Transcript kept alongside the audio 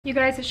You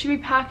guys, I should be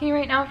packing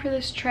right now for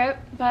this trip,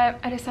 but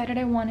I decided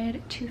I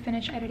wanted to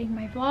finish editing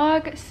my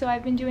vlog, so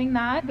I've been doing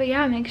that. But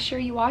yeah, make sure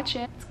you watch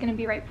it. It's gonna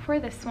be right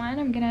before this one.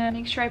 I'm gonna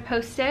make sure I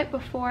post it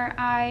before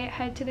I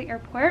head to the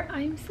airport.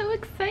 I'm so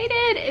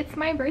excited. It's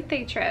my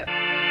birthday trip.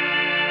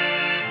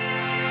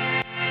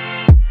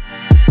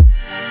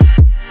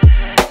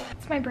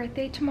 My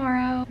birthday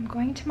tomorrow. I'm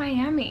going to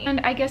Miami, and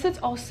I guess it's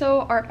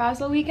also Art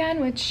Basel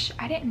weekend, which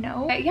I didn't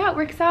know, but yeah, it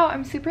works out.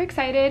 I'm super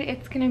excited.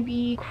 It's gonna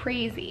be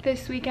crazy.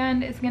 This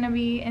weekend is gonna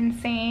be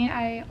insane.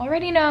 I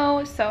already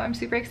know, so I'm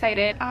super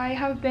excited. I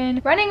have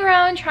been running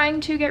around trying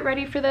to get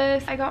ready for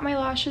this. I got my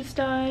lashes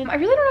done. I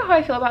really don't know how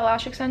I feel about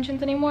lash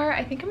extensions anymore.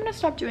 I think I'm gonna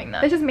stop doing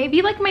them. This is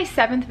maybe like my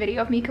 7th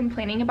video of me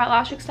complaining about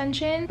lash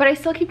extension, but I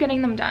still keep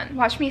getting them done.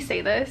 Watch me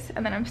say this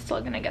and then I'm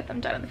still gonna get them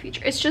done in the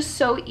future. It's just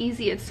so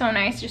easy. It's so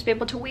nice to just be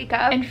able to wake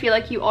up and feel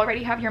like you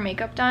already have your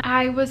makeup done.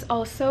 I was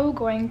also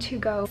going to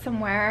go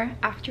somewhere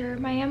after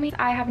Miami.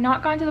 I have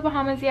not gone to the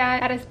Bahamas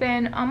yet. That has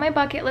been on my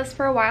bucket list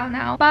for a while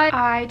now, but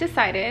I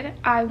decided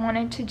I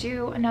wanted to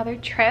do another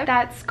trip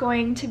that's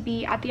going to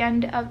be at the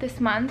end of this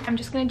month. I'm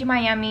just gonna do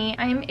Miami.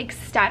 I am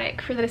ecstatic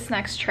for this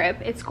next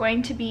trip. It's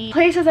going to be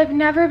places I've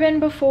never been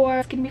before.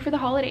 It's gonna be for the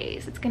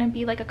holidays. It's gonna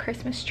be like a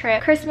Christmas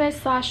trip,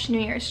 Christmas/New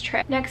Year's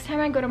trip. Next time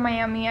I go to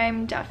Miami,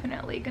 I'm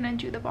definitely gonna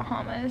do the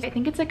Bahamas. I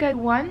think it's like a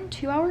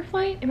 1-2 hour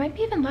flight. It might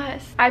be even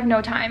less. I have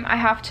no time. I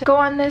have to go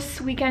on this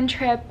weekend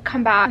trip,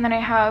 come back, and then I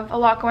have a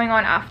lot going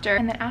on after.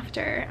 And then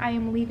after, I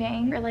am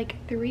leaving for like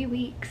 3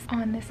 weeks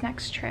on this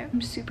next trip.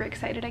 I'm super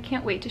excited. I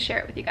can't wait to share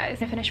it with you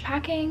guys. I'm gonna finish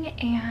packing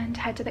and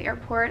head to the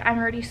airport. I'm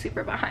already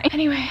super behind.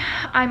 Anyway,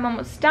 I'm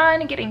almost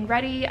done getting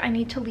ready. I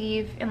need to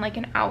leave in like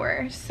an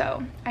hour,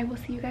 so I will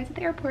see you guys at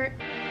the airport.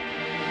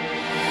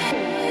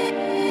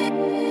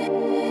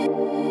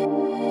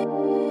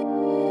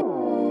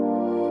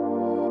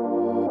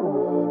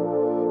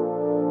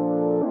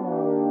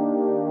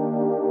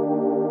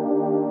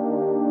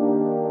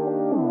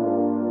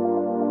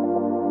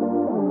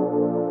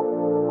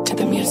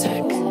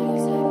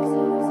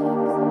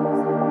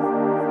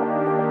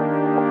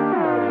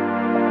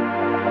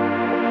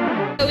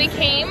 We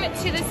came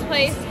to this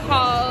place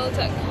called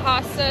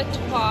Casa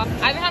Trois.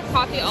 I haven't had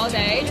coffee all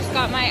day. Just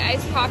got my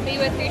iced coffee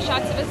with 3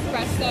 shots of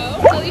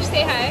espresso. So you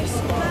say hi.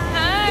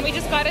 Hi. We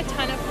just got a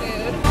ton of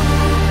food.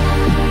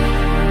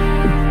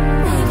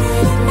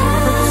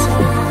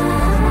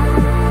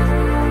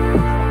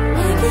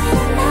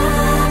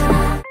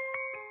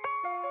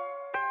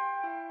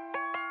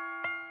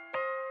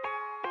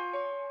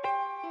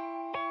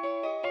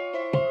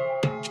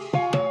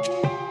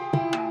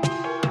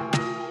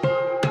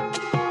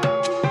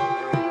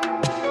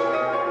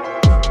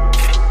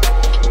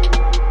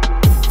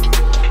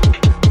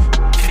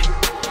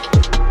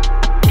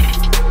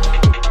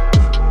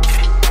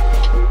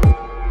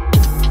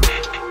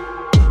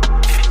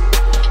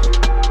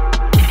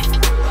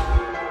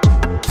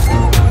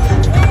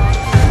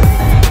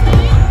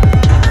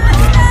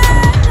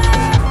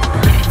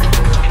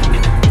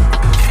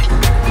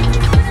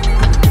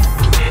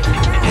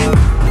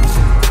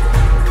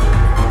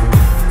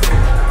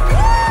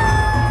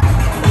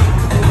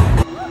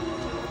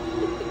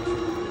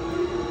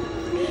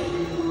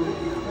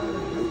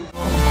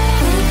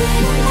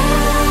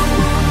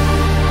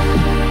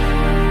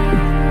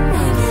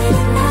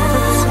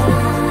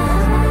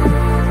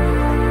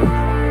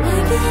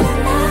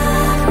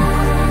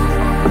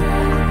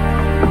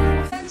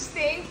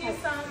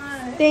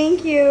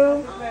 Thank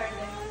you.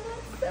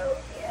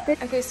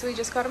 Okay, so we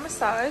just got a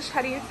massage.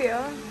 How do you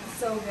feel?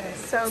 So good.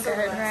 So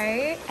good,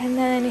 right? And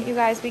then you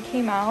guys, we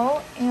came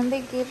out and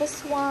they gave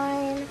us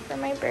wine for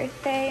my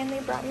birthday and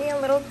they brought me a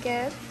little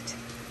gift.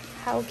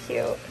 How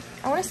cute.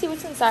 I want to see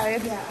what's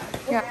inside.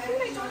 Yeah.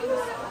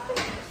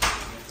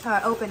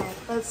 Alright, open it.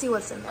 Let's see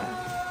what's in there.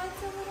 Oh,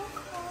 it's a little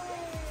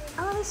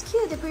coin. Oh, that's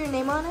cute. They put your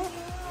name on it?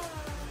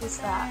 What's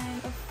that?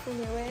 And a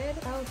fluid.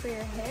 Oh, for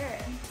your hair.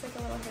 It's like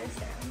a little hair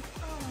serum.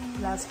 Oh,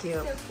 That's cute.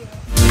 so cute.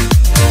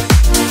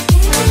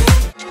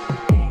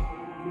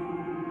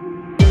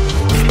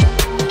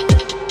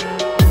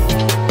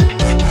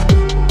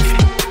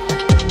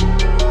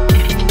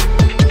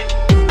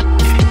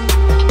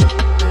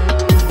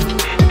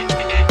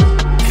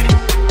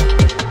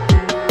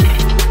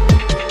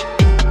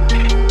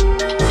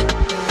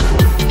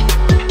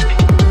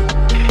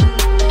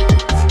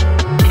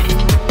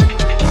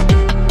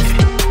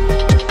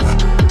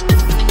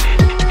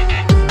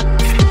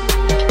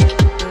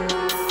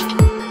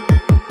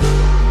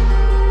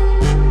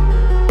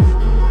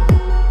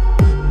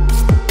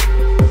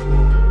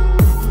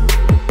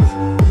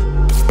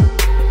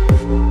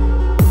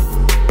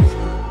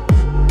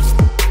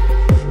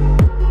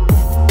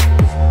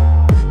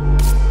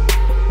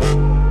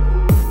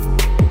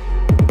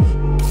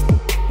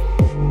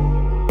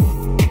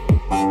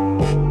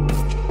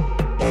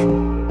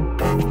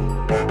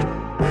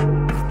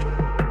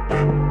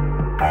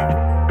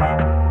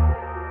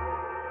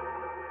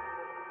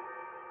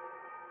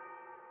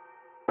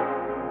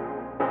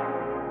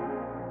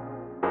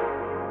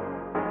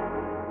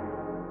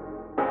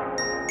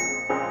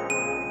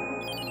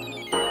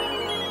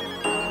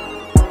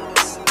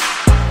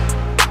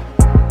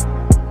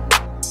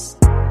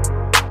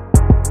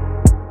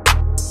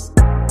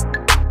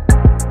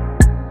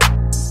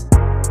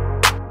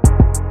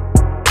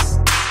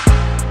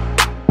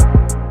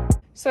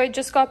 So I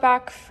just got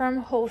back from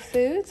Whole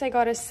Foods. I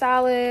got a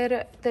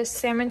salad, this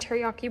salmon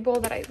teriyaki bowl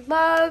that I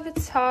love,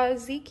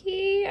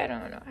 tzatziki, I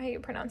don't know how you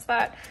pronounce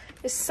that.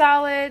 A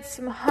salad,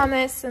 some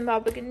hummus, some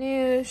baba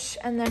ganoush,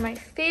 and then my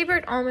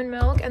favorite almond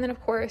milk, and then of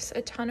course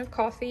a ton of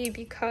coffee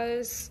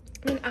because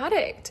I'm an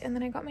addict. And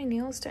then I got my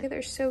nails done.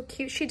 They're so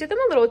cute. She did them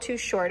a little too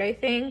short, I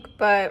think,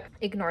 but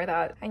ignore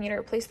that. I need to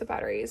replace the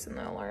batteries in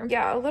the alarm.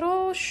 Yeah, a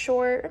little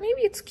short, or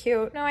maybe it's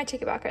cute. No, I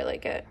take it back, I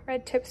like it.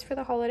 Red tips for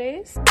the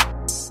holidays.